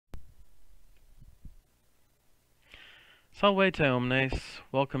Salvete omnes,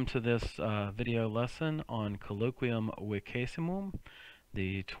 welcome to this video lesson on Colloquium Vicesimum,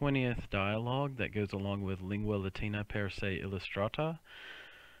 the 20th dialogue that goes along with Lingua Latina per se illustrata.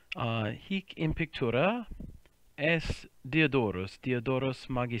 Hic in pictura es Diodorus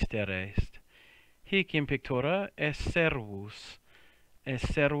magister est. Hic in pictura es servus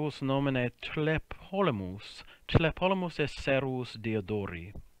nomine Tlepolemus est servus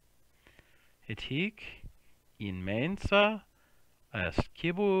Diodori. Et hic in mensa est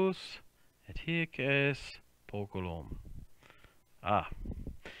cibus, et hic est poculum.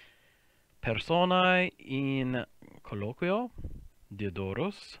 Personae in colloquio,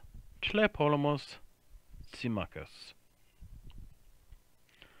 Diodorus, Tlepolemus, Symmachus.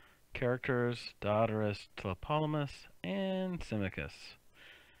 Characters, Diodorus, Tlepolemus, and Symmachus.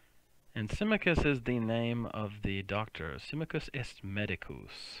 And Symmachus is the name of the doctor. Symmachus est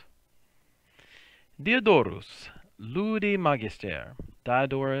medicus. Diodorus, ludi magister,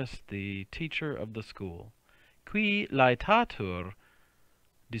 Diodorus, the teacher of the school, qui laetatur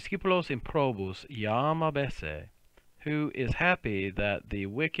discipulos improbus iam abesse, who is happy that the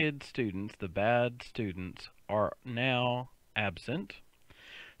wicked students, the bad students, are now absent,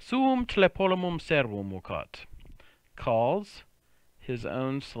 suum Tlepolemum servum vocat, calls his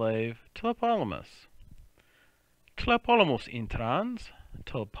own slave Tlepolemus. Tlepolemus intrans,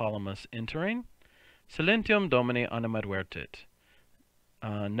 Tlepolemus entering, silentium domini animadvertit,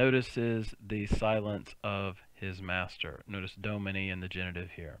 notices the silence of his master. Notice domini in the genitive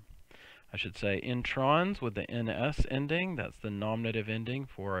here. I should say intrans with the ns ending. That's the nominative ending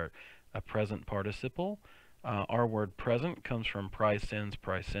for a present participle. Our word present comes from praesens,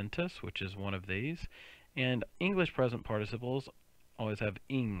 praesentis, which is one of these. And English present participles always have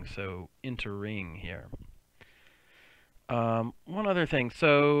ing, so entering here. One other thing.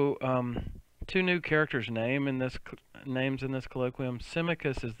 So, two new characters' names in this colloquium.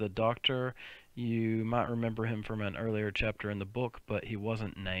 Symmachus is the doctor. You might remember him from an earlier chapter in the book, but he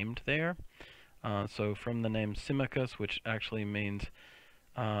wasn't named there. So from the name Symmachus, which actually means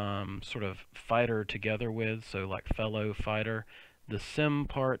sort of fighter together with, so like fellow fighter. The sim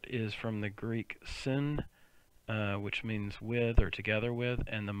part is from the Greek syn, which means with or together with,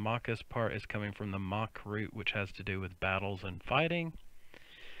 and the machus part is coming from the mach root, which has to do with battles and fighting.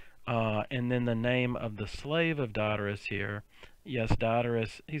 And then the name of the slave of Diodorus here. Yes,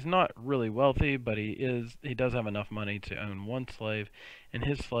 Diodorus, he's not really wealthy, but he does have enough money to own one slave, and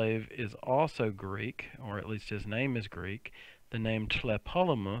his slave is also Greek, or at least his name is Greek. The name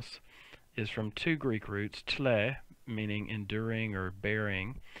Tlepolemus is from two Greek roots, tle, meaning enduring or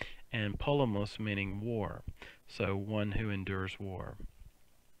bearing, and polemus, meaning war. So one who endures war.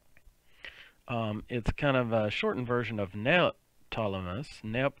 It's kind of a shortened version of Neoptolemus.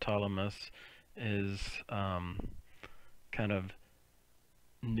 Neoptolemus is kind of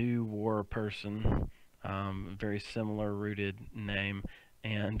new war person, very similar rooted name,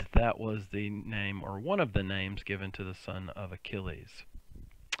 and that was the name, or one of the names, given to the son of Achilles.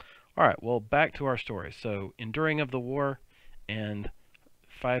 Alright, well, back to our story. So, enduring of the war and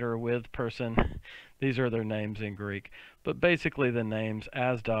fighter with person, these are their names in Greek, but basically the names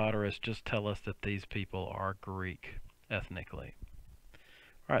as Diodorus just tell us that these people are Greek ethnically.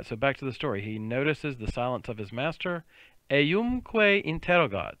 Alright, so back to the story. He notices the silence of his master, eumque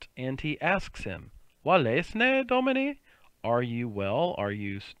interrogat, and he asks him, Valesne, Domini? Are you well? Are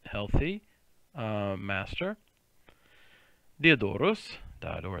you healthy, master? Diodorus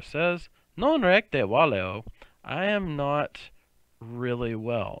says, Non recte valeo, I am not really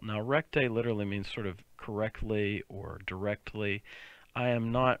well. Now, recte literally means sort of correctly or directly. I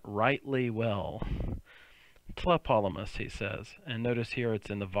am not rightly well. Tlepolemus, he says, and notice here it's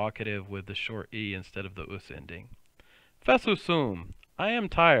in the vocative with the short e instead of the us ending. Fessu sum, I am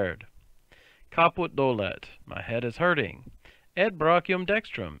tired. Caput dolet, my head is hurting. Et brachium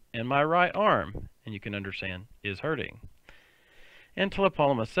dextrum, and my right arm, and you can understand, is hurting. And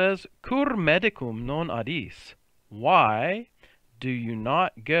Tlepolemus says, Cur medicum non adis, why do you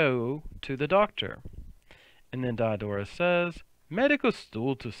not go to the doctor? And then Diodorus says, Medicus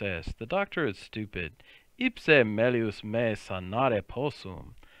stultus est, the doctor is stupid. Ipse melius me sanare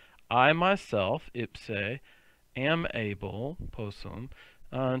possum. I myself, ipse, am able, possum,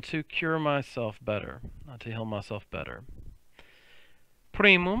 to cure myself better, to heal myself better.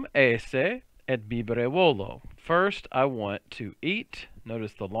 Primum esse et bibere volo. First, I want to eat.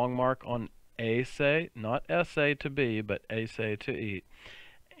 Notice the long mark on esse, not esse to be, but esse to eat,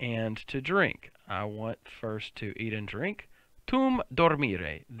 and to drink. I want first to eat and drink. Tum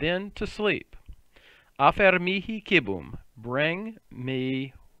dormire, then to sleep. Affer mihi cibum, bring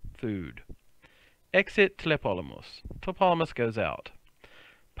me food. Exit Tlepolemus. Tlepolemus goes out.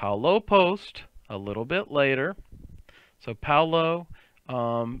 Paulo post, a little bit later. So Paulo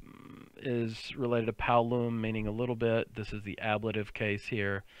is related to Paulum, meaning a little bit. This is the ablative case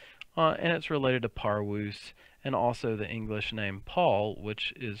here. And it's related to parvus, and also the English name Paul,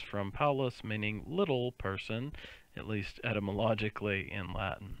 which is from Paulus, meaning little person, at least etymologically in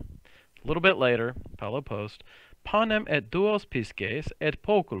Latin. A little bit later, Paulo post, panem et duos pisces et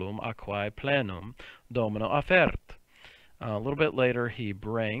poculum aquae plenum domino affert. A little bit later, he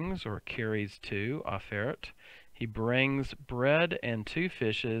brings, or carries to, affert. He brings bread and 2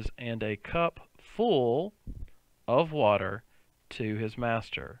 fishes and a cup full of water to his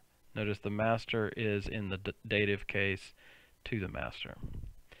master. Notice the master is in the dative case to the master.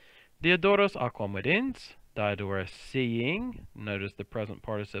 Diodorus aquam videns. Diodorus seeing. Notice the present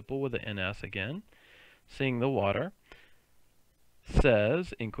participle with the ns again. Seeing the water.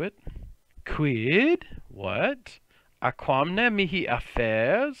 Says, inquit, quid? What? Aquamne mihi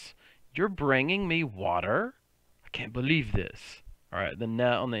affairs? You're bringing me water? I can't believe this. Alright, the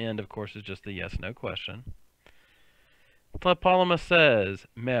net on the end, of course, is just the yes-no question. Tlepolemus says,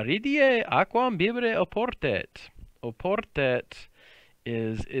 meridie aquam bibere oportet. Oportet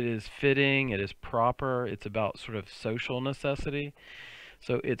is, it is fitting, it is proper, it's about sort of social necessity.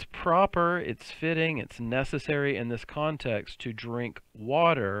 So it's proper, it's fitting, it's necessary in this context to drink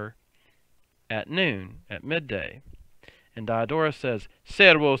water at noon, at midday. And Diodorus says,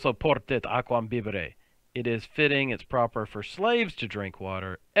 servos oportet aquam bibere. It is fitting, it's proper for slaves to drink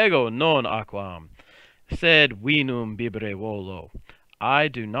water. Ego non aquam. Sed vinum bibere volo. I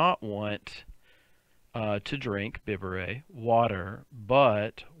do not want to drink, bibere, water,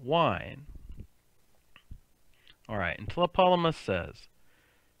 but wine. Alright, and Tlepolemus says,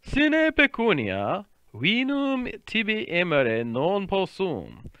 sine pecunia vinum tibi emere non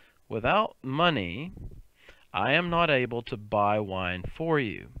possum. Without money, I am not able to buy wine for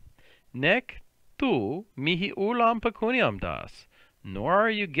you. Nec tu mihi ulam pecuniam das. Nor are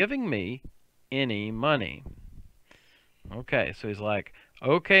you giving me any money. Okay, so he's like,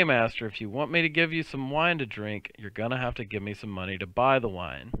 okay, master, if you want me to give you some wine to drink, you're going to have to give me some money to buy the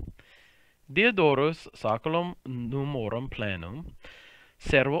wine. Diodorus saculum numorum plenum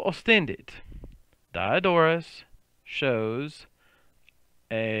servo ostendit. Diodorus shows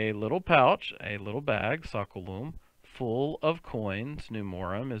a little pouch, a little bag, saculum, full of coins,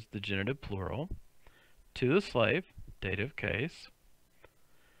 numorum is the genitive plural, to the slave, dative case.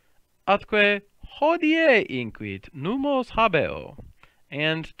 Atque hodie inquit numos habeo.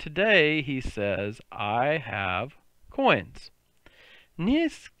 And today he says, I have coins.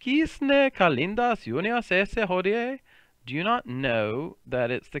 Nis gisne calendas junias esse hodie? Do you not know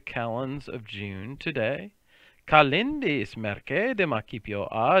that it's the calends of June today? Calendis merce de macipio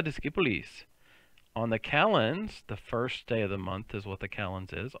ad discipulis. On the calends, the first day of the month is what the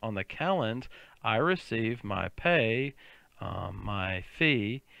calends is. On the calends, I receive my pay, my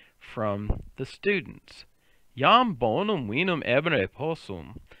fee, from the students. Jam bonum vinum ebere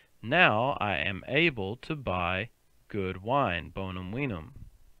possum. Now I am able to buy good wine, bonum vinum.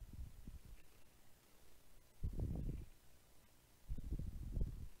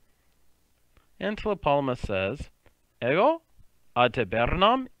 And Tlepolemus says, ego ad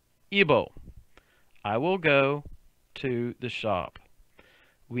tabernam ibo. I will go to the shop.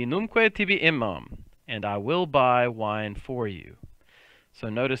 Vinumque tibi imam. And I will buy wine for you. So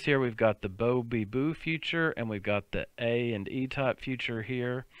notice here we've got the bo, be, boo future, and we've got the a and e type future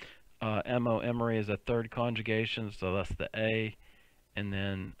here. Mo, emery is a third conjugation, so that's the a. And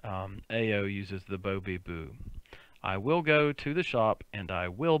then ao uses the bo, be, boo. I will go to the shop, and I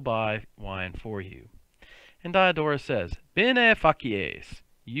will buy wine for you. And Diodorus says, bene facies,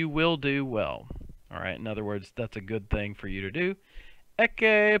 you will do well. All right, in other words, that's a good thing for you to do.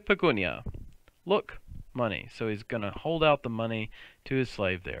 Ecce pecunia. Look, money. So he's going to hold out the money to his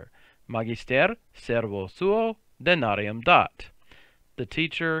slave there. Magister servo suo denarium dat. The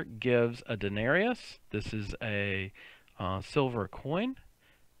teacher gives a denarius. This is a silver coin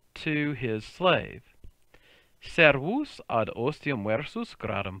to his slave. Servus ad ostium versus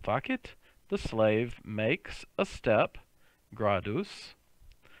gradum facit. The slave makes a step, gradus.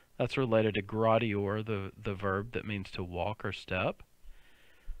 That's related to gradior, the verb that means to walk or step.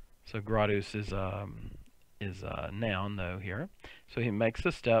 So gradus is a noun, though, here. So he makes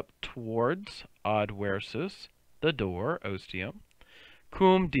a step towards ad versus, the door, ostium.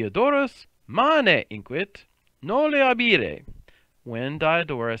 Cum Diodorus mane inquit, nole abire. When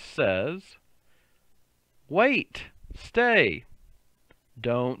Diodorus says, wait, stay,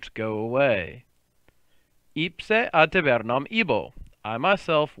 don't go away. Ipse ad tabernam ibo. I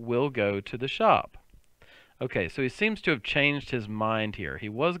myself will go to the shop. Okay, so he seems to have changed his mind here. He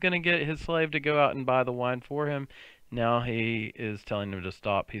was going to get his slave to go out and buy the wine for him. Now he is telling him to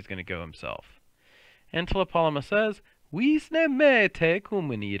stop. He's going to go himself. And Tlepolemus says, Wisne me te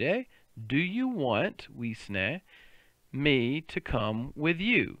cumunire? Do you want, Wisne, me to come with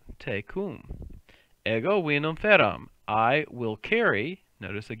you? Te cum. Ego vinum feram. I will carry,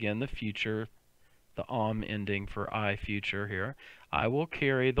 notice again the future, the ending for I future here. I will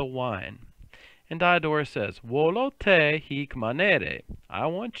carry the wine. And Diodorus says, Volo te hic manere. I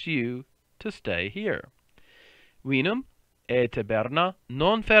want you to stay here. Vinum et taberna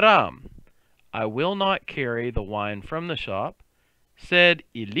non feram. I will not carry the wine from the shop. Sed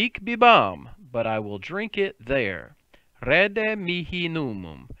illic bibam, but I will drink it there. Rede mihi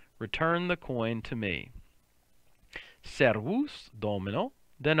numum. Return the coin to me. Servus domino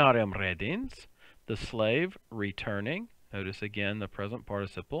denarium redins. The slave returning. Notice again the present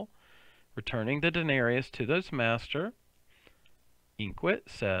participle. Returning the denarius to his master. Inquit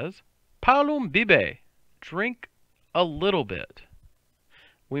says, Paulum bibe. Drink a little bit.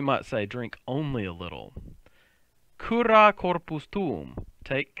 We might say drink only a little. Cura corpus tuum.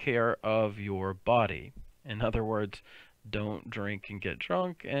 Take care of your body. In other words, don't drink and get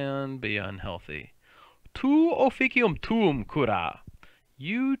drunk and be unhealthy. Tu officium tuum cura.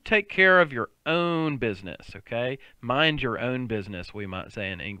 You take care of your own business, okay? Mind your own business, we might say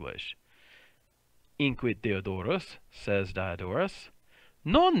in English. Inquit Diodorus, says Diodorus.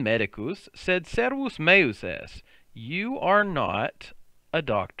 Non medicus, sed servus meus es. You are not a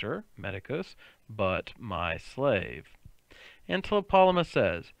doctor, medicus, but my slave. And Tlepolemus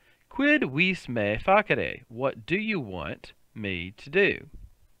says, Quid vis me facere? What do you want me to do?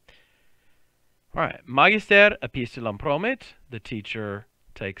 All right. Magister epistulam promit. The teacher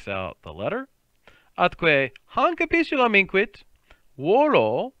takes out the letter. Atque hanc epistulam inquit.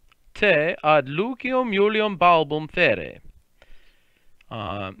 Volo te ad Lucium Iulium balbum fere.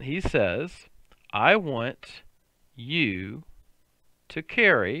 He says, I want you to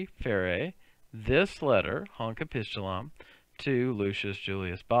carry, fere, this letter, hanc epistulam, to Lucius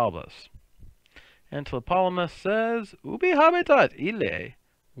Julius Balbus. And Tlepolemus says, Ubi habitat ille?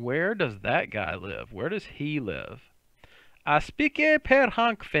 Where does that guy live? Where does he live? Aspice per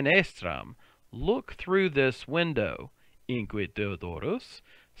hanc fenestram. Look through this window. Inquit Diodorus,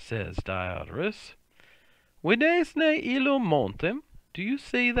 says Diodorus. Videsne illum montem? Do you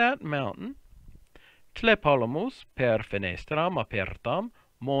see that mountain? Tlepolemus per fenestram apertam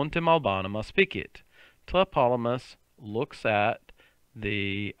montem albanum aspicit. Tlepolemus looks at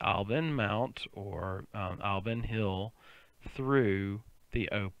the Alban Mount or Alban Hill through the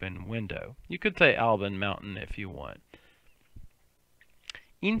open window. You could say Alban Mountain if you want.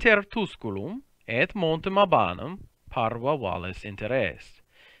 Inter Tusculum et montem Albanum parva valles inter est.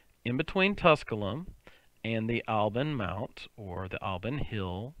 In between Tusculum and the Alban Mount or the Alban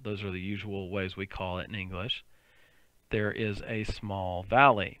Hill, those are the usual ways we call it in English, there is a small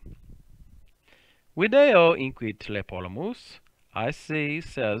valley. Video inquit Tlepolemus. I see,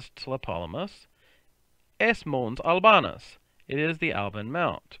 says Tlepolemus, es mons Albanus. It is the Alban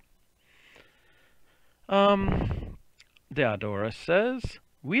Mount. Diodorus says,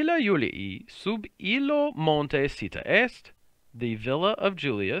 Villa Julii sub illo monte sita est. The villa of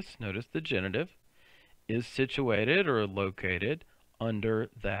Julius, notice the genitive, is situated or located under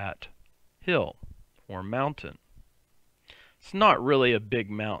that hill or mountain. It's not really a big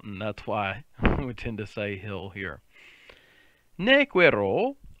mountain, that's why we tend to say hill here.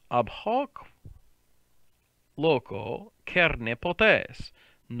 Nequero ab hoc loco cerne potes,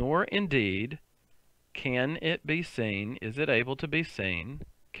 nor indeed can it be seen, is it able to be seen,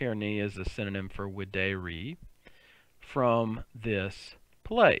 cerne is a synonym for videre, from this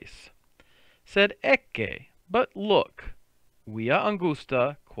place. Sed ecce, but look, via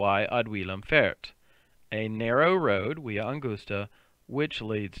angusta quae ad villam fert, a narrow road, via angusta, which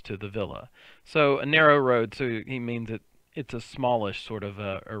leads to the villa. So a narrow road, so he means that it's a smallish sort of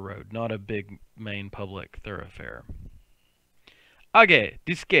a road, not a big main public thoroughfare. Age,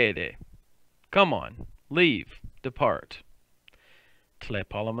 discede. Come on, leave, depart.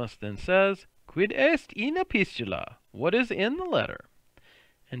 Tlepolemus then says, Quid est in epistula? What is in the letter?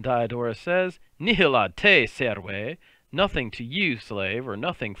 And Diodorus says, Nihil ad te serve, nothing to you, slave, or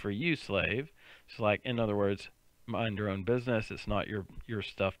nothing for you, slave. It's like, in other words, mind your own business. It's not your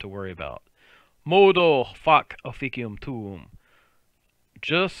stuff to worry about. Modo fac officium tuum.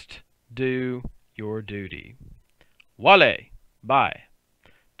 Just do your duty. Vale, bye.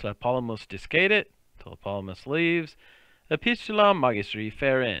 Tlepolemus discedit. Tlepolemus leaves. Epistula magistri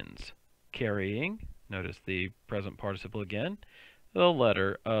ferens. Carrying, notice the present participle again, the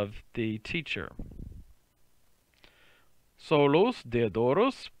letter of the teacher. Solus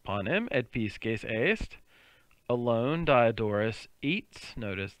Diodorus panem et pisces est. Alone Diodorus eats.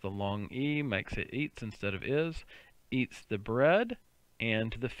 Notice the long E makes it eats instead of is. Eats the bread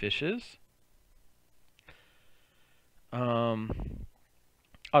and the fishes. Atque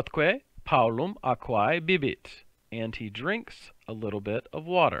Paulum aquae bibit. And he drinks a little bit of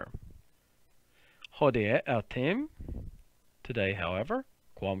water. Hodie autem. Today, however,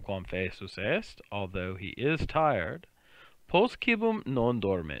 quamquam fesus est, although he is tired, postcibum non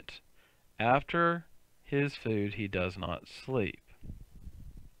dormit. After his food, he does not sleep.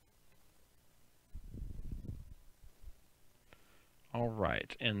 All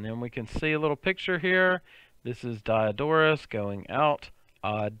right, and then we can see a little picture here. This is Diodorus going out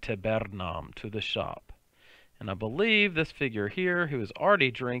ad tabernam, to the shop. And I believe this figure here, who is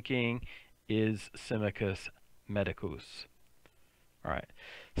already drinking, is Symmachus Medicus. All right.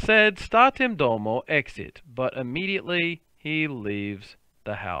 Sed statim domo exit, but immediately he leaves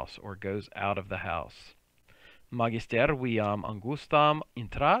the house or goes out of the house. Magister viam angustam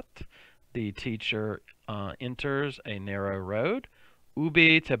intrat, the teacher enters a narrow road.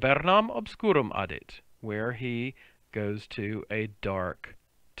 Ubi tabernam obscurum adit, where he goes to a dark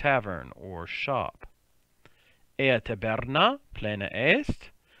tavern or shop. Ea taberna plena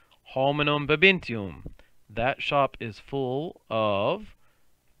est, hominum bibintium. That shop is full of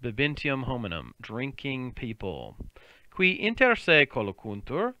bibintium hominum, drinking people. Qui inter se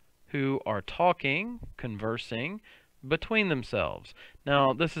colloquuntur, who are talking, conversing, between themselves.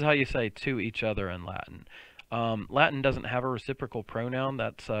 Now, this is how you say to each other in Latin. Latin doesn't have a reciprocal pronoun.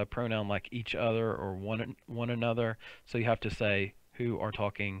 That's a pronoun like each other or one another. So you have to say who are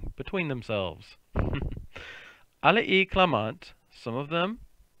talking between themselves. Alii clamant, some of them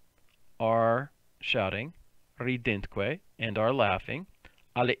are shouting, ridentque, and are laughing.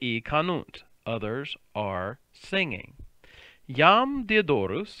 Alii canunt, others are singing. Iam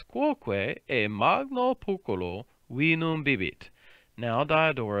Diodorus quoque e magno puculo vinum bibit. Now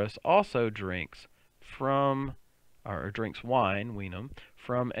Diodorus also drinks drinks wine, vinum,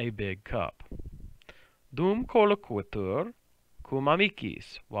 from a big cup. Dum colloquitur cum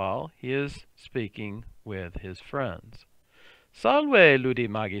amicis, while he is speaking with his friends. Salve ludi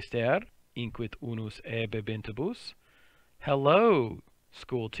magister, inquit unus e bibentibus. Hello,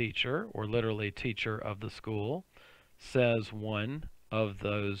 school teacher, or literally teacher of the school, says one of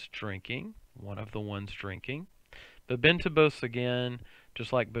those drinking, one of the ones drinking. Bibentibus, again,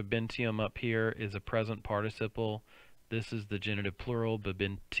 just like bibentium up here, is a present participle. This is the genitive plural,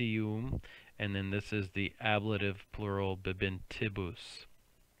 bibentium, and then this is the ablative plural, bibentibus.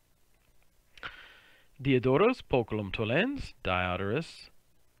 Diodorus poculum tollens, Diodorus,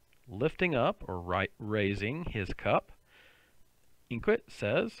 lifting up or raising his cup. Inquit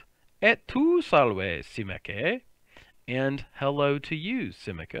says, et tu salve, Symmachus, and hello to you,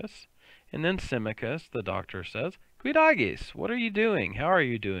 Symmachus. And then Symmachus, the doctor, says, quid agis, what are you doing? How are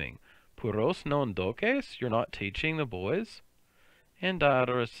you doing? Puros non doces, you're not teaching the boys? And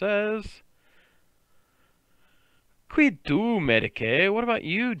Diodorus says, quid tu, medice, what about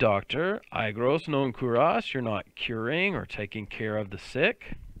you, doctor? Aegros non curas, you're not curing or taking care of the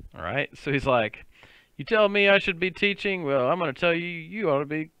sick? All right, so he's like, you tell me I should be teaching? Well, I'm going to tell you, you ought to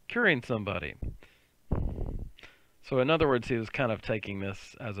be curing somebody. So in other words, he was kind of taking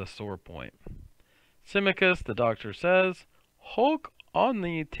this as a sore point. Symmachus, the doctor, says, hoc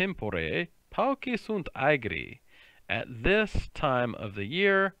omni tempore pauci sunt aegri. At this time of the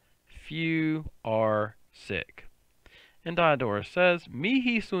year, few are sick. And Diodorus says,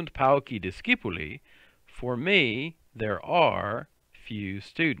 mihi sunt pauci discipuli. For me, there are few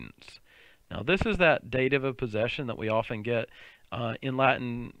students. Now this is that dative of possession that we often get. In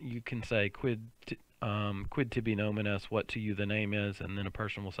Latin, you can say quid tibi nomen est, what to you the name is, and then a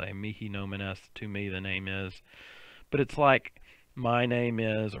person will say mihi nomen est, to me the name is. But it's like my name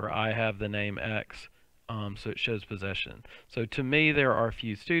is, or I have the name X, so it shows possession. So to me there are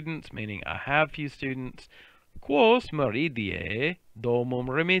few students, meaning I have few students. Quos meridie domum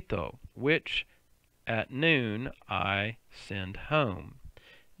remito, which at noon I send home.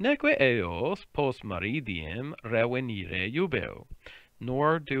 Neque eos post meridiem revenire jubeo,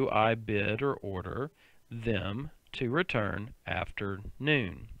 nor do I bid or order them to return after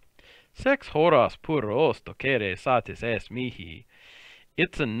noon. Sex horas puros docere satis est mihi.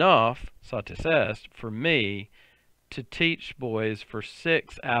 It's enough, satis est, for me to teach boys for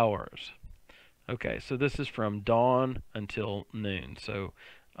 6 hours. Okay, so this is from dawn until noon. So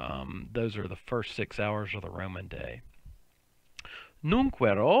those are the first 6 hours of the Roman day.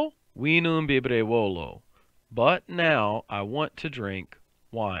 Nunquero vinum bibere volo. But now I want to drink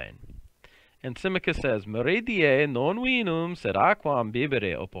wine. And Symmachus says, Meridie non vinum sed aquam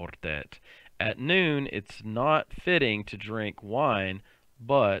bibere oportet. At noon, it's not fitting to drink wine,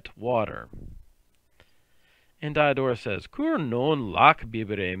 but water. And Diodorus says, Cur non lac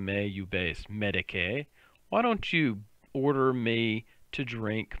bibere me iubes medice? Why don't you order me to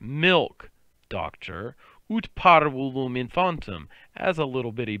drink milk, doctor, ut parvulum infantum, as a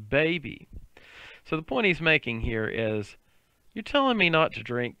little bitty baby? So the point he's making here is, you're telling me not to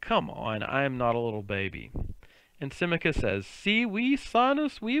drink? Come on, I am not a little baby. And Symmachus says, Si vi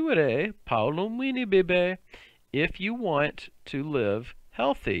sanus vivere, paulum vini bibe. If you want to live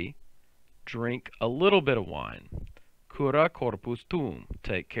healthy, drink a little bit of wine. Cura corpus tuum,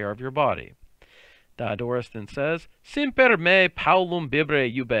 take care of your body. Diodorus then says, Semper me paulum bibere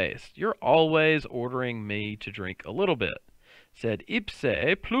iubes. You're always ordering me to drink a little bit. Sed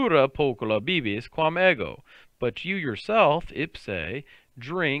ipse plura pocula bibis quam ego. But you yourself, ipse,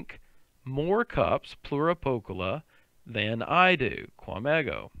 drink more cups, plura pocula, than I do, quam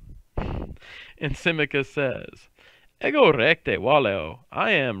ego. And Symmachus says, Ego recte valeo.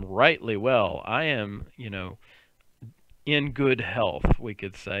 I am rightly well. I am, in good health, we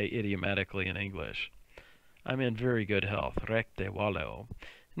could say idiomatically in English. I'm in very good health. Recte valeo.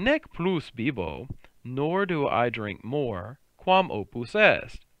 Nec plus bibo, nor do I drink more, quam opus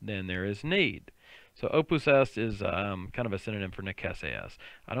est, than there is need. So opus est is kind of a synonym for necesse est.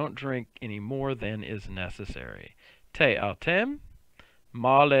 I don't drink any more than is necessary. Te autem,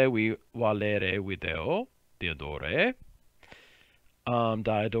 male vi valere video, Diodore.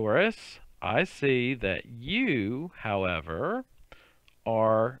 Diodorus, I see that you, however,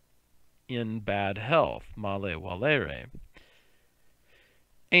 are in bad health, male valere.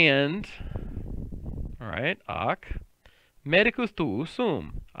 And, all right, ac, medicus tu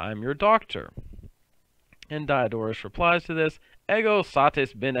sum, I'm your doctor. And Diodorus replies to this, Ego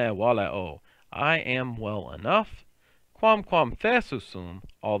satis bene valeo, I am well enough. Quam fesus sum,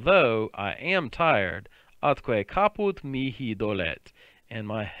 although I am tired, atque caput mihi dolet, and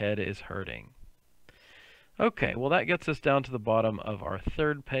my head is hurting. Okay, well that gets us down to the bottom of our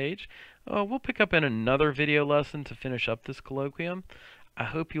third page. We'll pick up in another video lesson to finish up this colloquium. I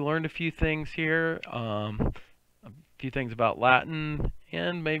hope you learned a few things here, a few things about Latin,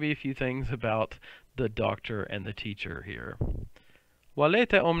 and maybe a few things about the doctor and the teacher here.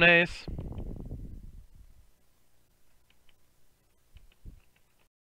 Valete omnes!